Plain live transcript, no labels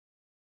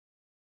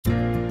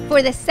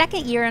For the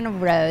second year in a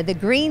row, the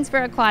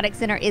Greensboro Aquatic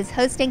Center is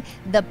hosting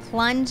the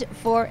Plunge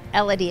for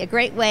Elodie, a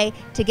great way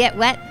to get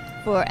wet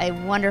for a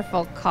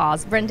wonderful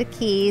cause. Brenda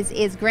Keys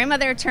is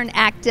grandmother turned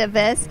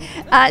activist.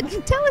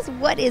 Tell us,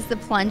 what is the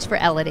Plunge for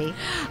Elodie?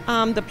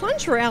 The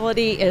Plunge for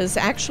Elodie is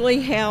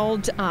actually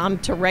held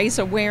to raise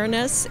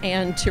awareness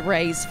and to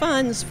raise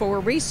funds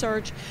for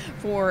research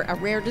for a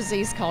rare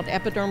disease called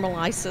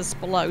Epidermolysis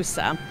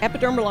Bullosa.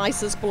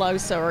 Epidermolysis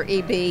Bullosa, or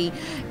EB,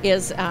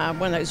 is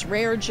one of those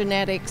rare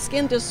genetic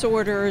skin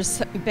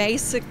disorders.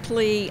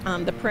 Basically,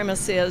 the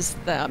premise is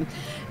the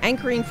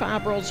anchoring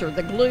fibrils, or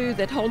the glue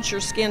that holds your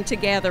skin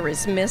together,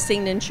 is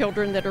missing in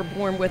children that are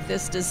born with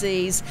this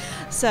disease.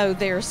 So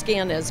their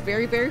skin is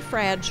very, very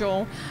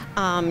fragile,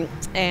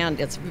 and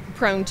it's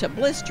prone to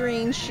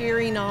blistering,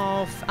 shearing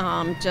off,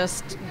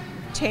 just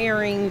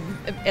tearing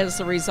as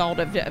a result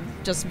of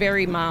just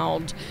very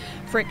mild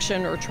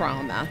friction or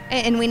trauma.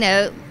 And we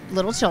know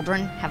little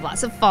children have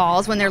lots of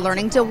falls when they're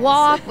learning to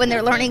walk, when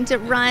they're learning to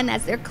run,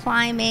 as they're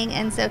climbing,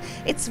 and so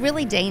it's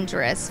really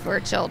dangerous for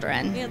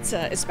children. It's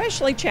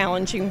especially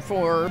challenging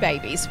for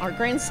babies. Our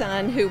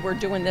grandson, who we're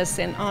doing this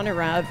in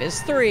honor of,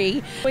 is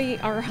 3. We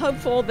are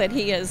hopeful that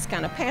he is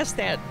kind of past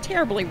that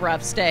terribly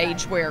rough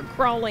stage where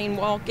crawling,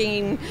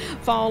 walking,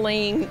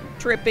 falling,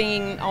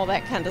 tripping, all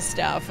that kind of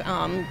stuff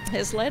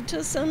has led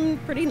to some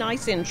pretty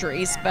nice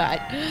injuries.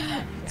 But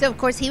so of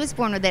course he was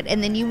born with it,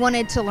 and then you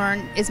wanted to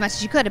learn as much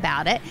as you could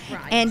about it.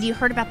 Right. And you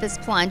heard about this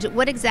plunge.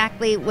 What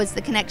exactly was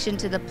the connection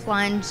to the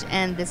plunge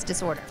and this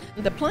disorder?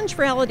 The Plunge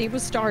for Elodie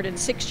was started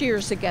 6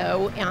 years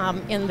ago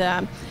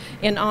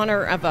in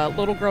honor of a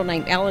little girl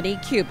named Elodie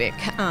Cubic.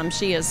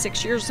 She is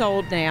 6 years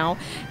old now,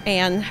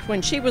 and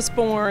when she was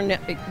born,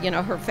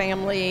 her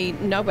family,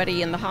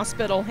 nobody in the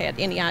hospital had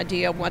any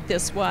idea what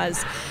this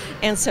was.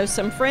 And so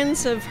some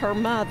friends of her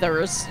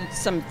mother's,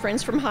 some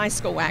friends from high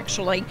school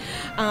actually,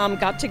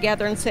 got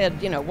together and said,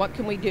 what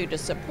can we do to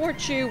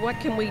support you? What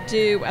can we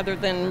do other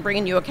than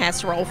bringing you a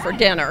casserole for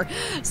dinner?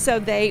 So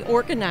they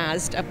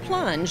organized a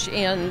plunge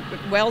in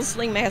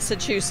Wellesley,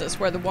 Massachusetts,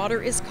 where the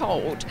water is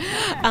cold.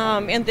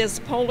 And this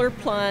polar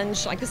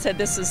plunge, like I said,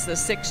 this is the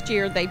 6th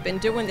year they've been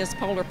doing this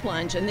polar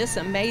plunge, and this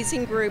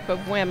amazing group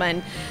of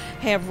women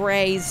have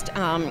raised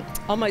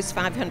almost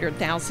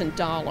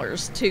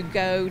 $500,000 to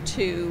go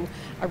to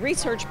a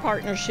research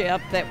partnership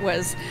that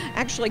was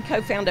actually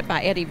co-founded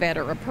by Eddie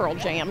Vedder of Pearl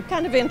Jam.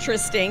 Kind of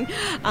interesting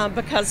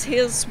because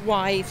his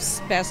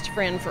wife's best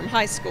friend from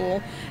high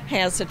school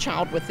has a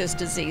child with this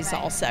disease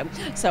also.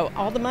 So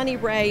all the money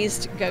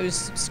raised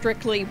goes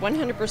strictly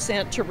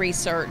 100% to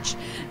research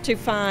to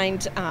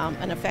find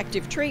an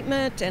effective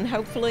treatment and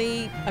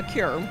hopefully a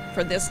cure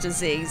for this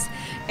disease.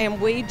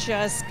 And we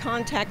just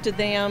contacted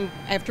them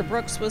after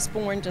Brooks was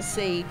born to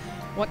see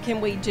what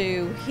can we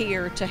do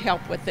here to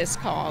help with this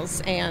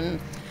cause. And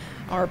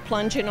our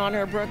plunge in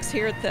honor of Brooks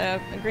here at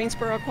the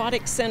Greensboro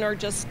Aquatic Center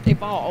just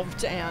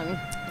evolved, and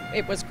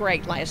it was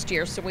great last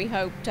year. So we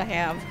hope to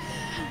have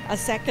a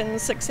second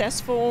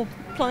successful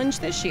plunge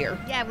this year.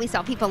 Yeah, we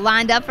saw people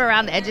lined up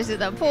around the edges of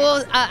the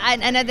pool. I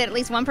know that at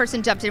least one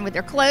person jumped in with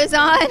their clothes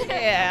on.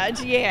 Yeah,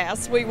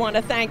 yes, we want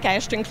to thank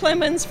Ashton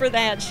Clemens for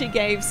that. She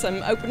gave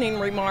some opening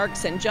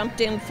remarks and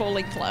jumped in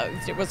fully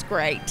clothed. It was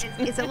great.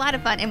 It's a lot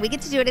of fun, and we get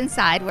to do it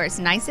inside where it's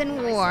nice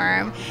and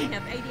warm. We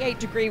have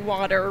 88-degree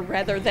water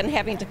rather than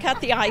having to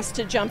cut the ice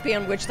to jump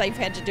in, which they've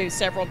had to do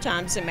several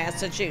times in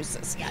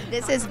Massachusetts. Yeah,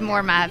 this is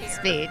more my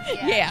speed.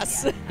 Yeah,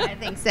 yes. Yeah, I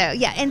think so.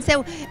 Yeah, and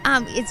so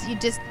you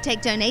just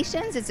take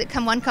donations? Is it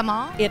come one, come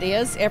all? It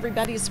is.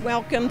 Everybody's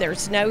welcome.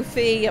 There's no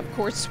fee. Of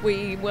course,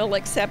 we will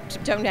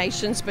accept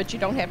donations, but you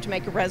don't have to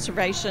make a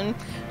reservation.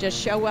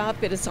 Just show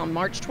up. It is on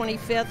March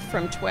 25th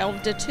from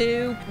 12 to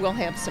 2. We'll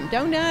have some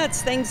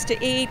donuts, things to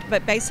eat,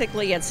 but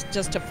basically it's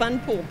just a fun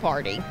pool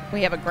party.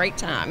 We have a great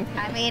time.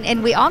 I mean,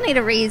 and we all need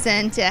a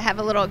reason to have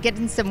a little, get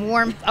in some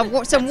warm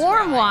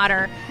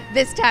water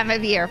this time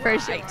of year, for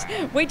sure.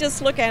 We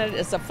just look at it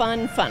as a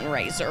fun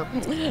fundraiser.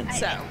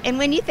 So. And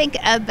when you think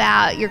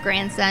about your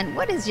grandson,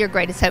 what is your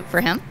greatest hope for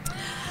him?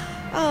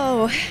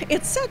 Oh,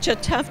 it's such a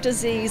tough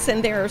disease,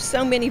 and there are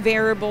so many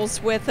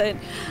variables with it.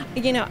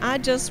 I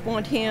just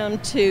want him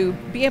to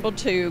be able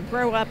to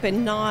grow up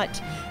and not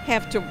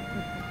have to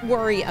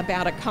worry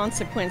about a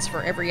consequence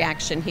for every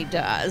action he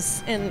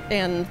does.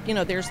 And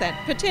there's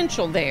that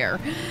potential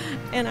there.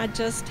 And I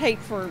just hate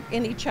for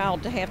any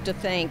child to have to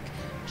think,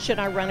 should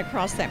I run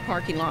across that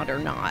parking lot or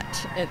not?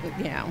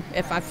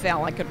 If I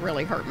fell, I could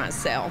really hurt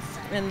myself.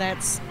 And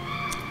that's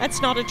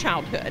not a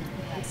childhood.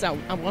 So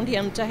I want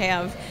him to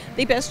have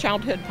the best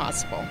childhood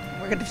possible.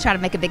 We're going to try to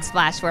make a big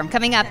splash for him.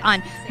 Coming up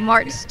on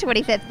March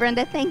 25th.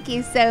 Brenda, thank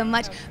you so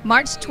much.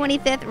 March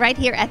 25th, right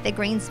here at the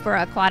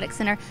Greensboro Aquatic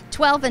Center,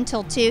 12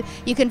 until 2.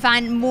 You can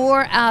find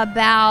more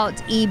about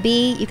EB.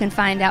 You can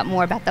find out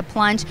more about the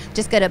plunge.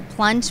 Just go to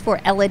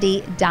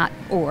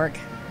plungeforelodie.org.